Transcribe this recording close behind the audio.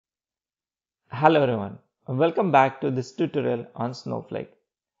Hello everyone, welcome back to this tutorial on Snowflake.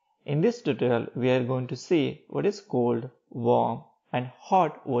 In this tutorial, we are going to see what is cold, warm, and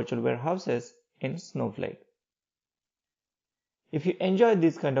hot virtual warehouses in Snowflake. If you enjoy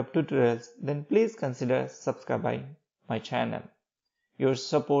these kind of tutorials, then please consider subscribing my channel. Your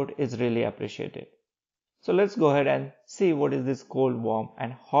support is really appreciated. So let's go ahead and see what is this cold, warm,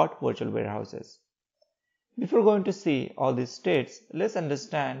 and hot virtual warehouses. Before going to see all these states, let's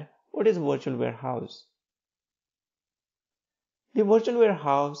understand what is virtual warehouse. The virtual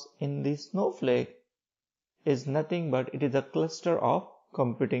warehouse in the Snowflake is nothing but it is a cluster of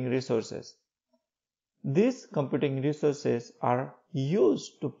computing resources. These computing resources are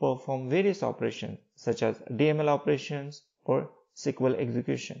used to perform various operations such as DML operations or SQL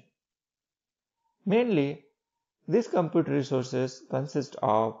execution. Mainly, these compute resources consist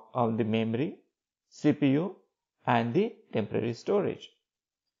of the memory, CPU, and the temporary storage.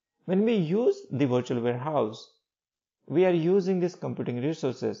 When we use the virtual warehouse, we are using these computing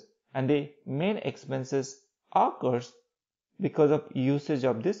resources and the main expenses occurs because of usage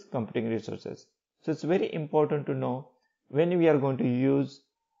of these computing resources. So it's very important to know when we are going to use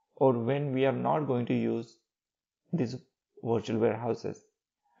or when we are not going to use these virtual warehouses.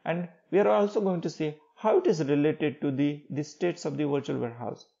 And we are also going to see how it is related to the states of the virtual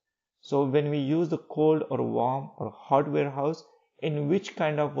warehouse. So when we use the cold or warm or hot warehouse, in which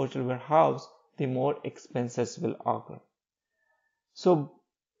kind of virtual warehouse the more expenses will occur. So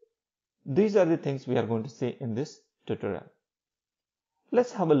these are the things we are going to see in this tutorial.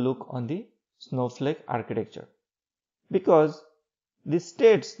 Let's have a look on the Snowflake architecture. Because the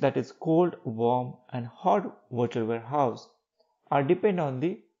states that is cold, warm, and hot virtual warehouse are depend on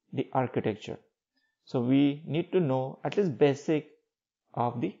the architecture. So we need to know at least basic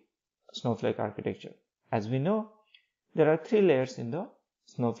of the Snowflake architecture. As we know, there are three layers in the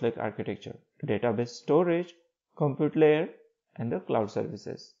Snowflake architecture: database storage, compute layer, and the cloud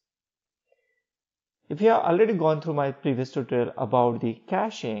services. If you have already gone through my previous tutorial about the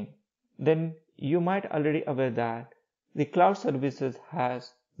caching, then you might already aware that the cloud services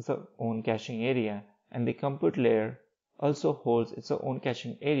has its own caching area and the compute layer also holds its own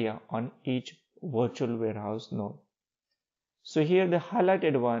caching area on each virtual warehouse node. So here the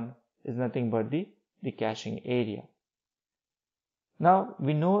highlighted one is nothing but the caching area. Now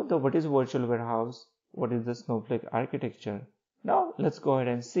we know what is virtual warehouse, what is the Snowflake architecture. Now let's go ahead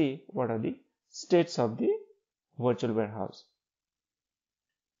and see what are the states of the virtual warehouse.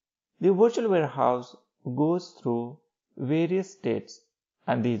 The virtual warehouse goes through various states,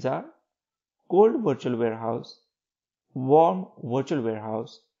 and these are cold virtual warehouse, warm virtual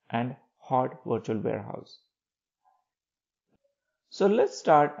warehouse, and hot virtual warehouse. So let's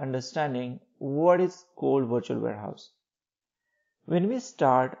start understanding what is cold virtual warehouse. When we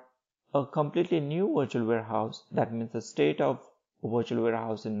start a completely new virtual warehouse, that means the state of virtual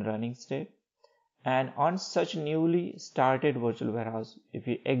warehouse in running state, and on such newly started virtual warehouse, if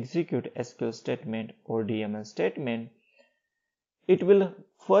we execute SQL statement or DML statement, it will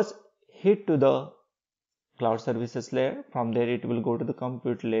first hit to the cloud services layer. From there it will go to the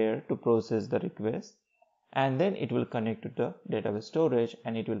compute layer to process the request, and then it will connect to the database storage,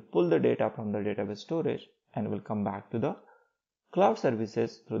 and it will pull the data from the database storage and will come back to the cloud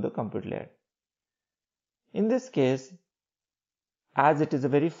services through the compute layer. In this case, as it is the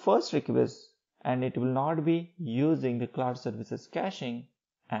very first request and it will not be using the cloud services caching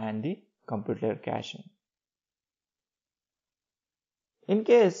and the compute layer caching. In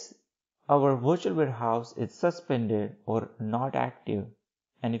case our virtual warehouse is suspended or not active,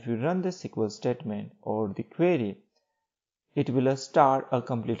 and if you run the SQL statement or the query, it will start a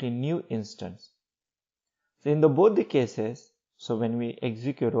completely new instance. So in both the cases, so when we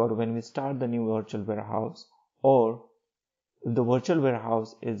execute or when we start the new virtual warehouse, or if the virtual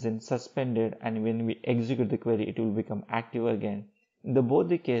warehouse is in suspended and when we execute the query, it will become active again. In both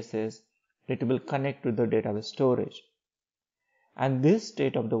the cases, it will connect to the database storage. And this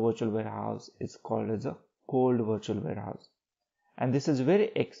state of the virtual warehouse is called as a cold virtual warehouse. And this is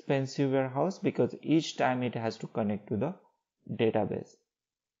very expensive warehouse because each time it has to connect to the database.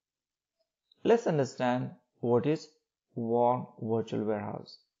 Let's understand what is warm virtual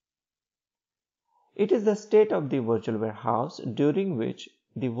warehouse. It is the state of the virtual warehouse during which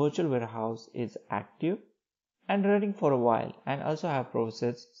the virtual warehouse is active and running for a while and also have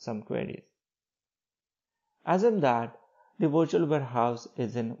processed some queries. Assume that the virtual warehouse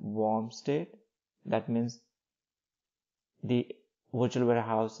is in warm state. That means the virtual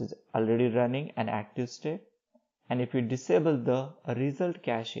warehouse is already running an active state. And if you disable the result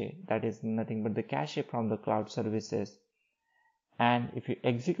cache, that is nothing but the cache from the cloud services, and if you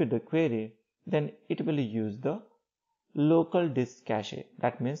execute the query, then it will use the local disk cache.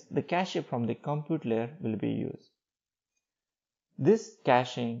 That means the cache from the compute layer will be used. This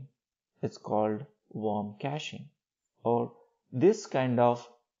caching is called warm caching, or this kind of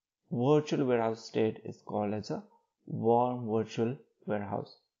virtual warehouse state is called as a warm virtual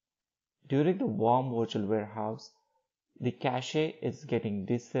warehouse. During the warm virtual warehouse, the cache is getting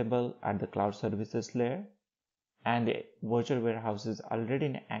disabled at the cloud services layer, and the virtual warehouse is already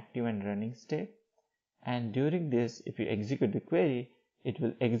in active and running state. And during this, if you execute the query, it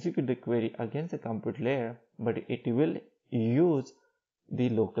will execute the query against the compute layer, but it will use the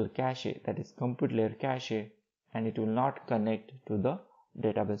local cache, that is compute layer cache, and it will not connect to the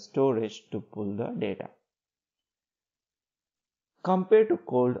database storage to pull the data. Compared to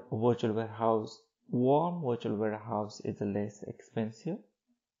cold virtual warehouse, warm virtual warehouse is less expensive,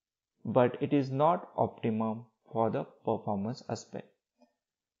 but it is not optimum for the performance aspect.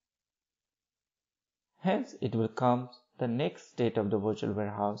 Hence, it will come the next state of the virtual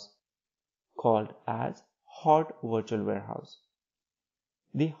warehouse called as hot virtual warehouse.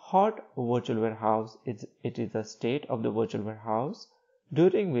 The hot virtual warehouse is a state of the virtual warehouse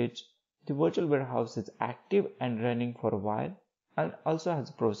during which the virtual warehouse is active and running for a while and also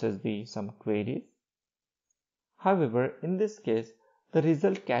has processed some queries. However, in this case, the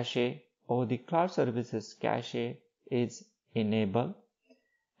result cache or the cloud services cache is enabled,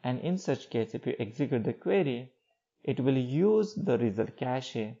 and in such case, if you execute the query, it will use the result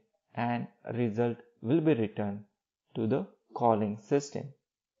cache and result will be returned to the calling system.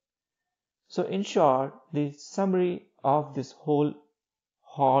 So in short, the summary of this whole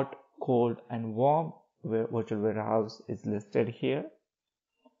hot, cold and warm virtual warehouse is listed here.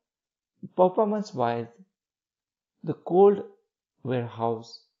 Performance wise, the cold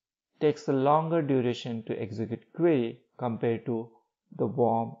warehouse takes a longer duration to execute query compared to the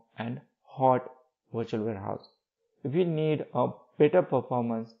warm and hot virtual warehouse. If you need a better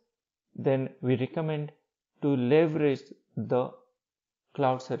performance, then we recommend to leverage the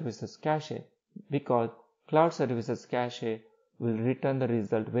cloud services cache, because cloud services cache will return the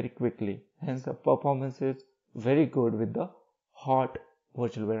result very quickly. Hence the performance is very good with the hot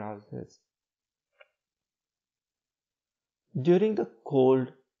virtual warehouses. During the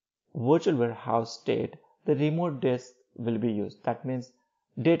cold virtual warehouse state, the remote disk will be used. That means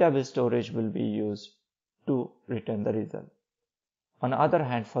database storage will be used to return the result. On the other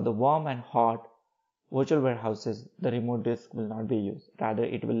hand, for the warm and hot virtual warehouses, the remote disk will not be used. Rather,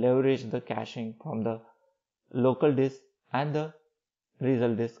 it will leverage the caching from the local disk and the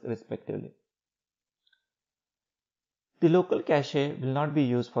result disk respectively. The local cache will not be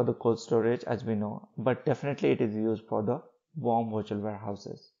used for the cold storage as we know, but definitely it is used for the warm virtual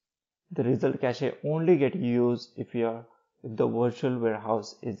warehouses. The result cache only get used if the virtual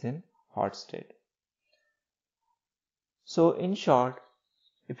warehouse is in hot state. So in short,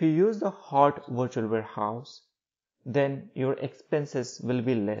 if you use the hot virtual warehouse, then your expenses will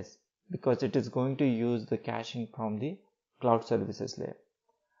be less because it is going to use the caching from the cloud services layer.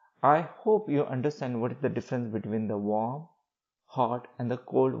 I hope you understand what is the difference between the warm, hot and the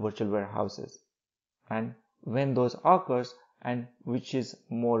cold virtual warehouses and when those occurs and which is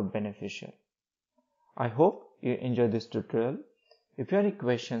more beneficial. I hope you enjoyed this tutorial. If you have any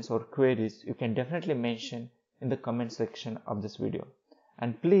questions or queries, you can definitely mention in the comment section of this video.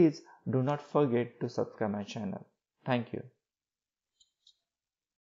 And please do not forget to subscribe my channel. Thank you.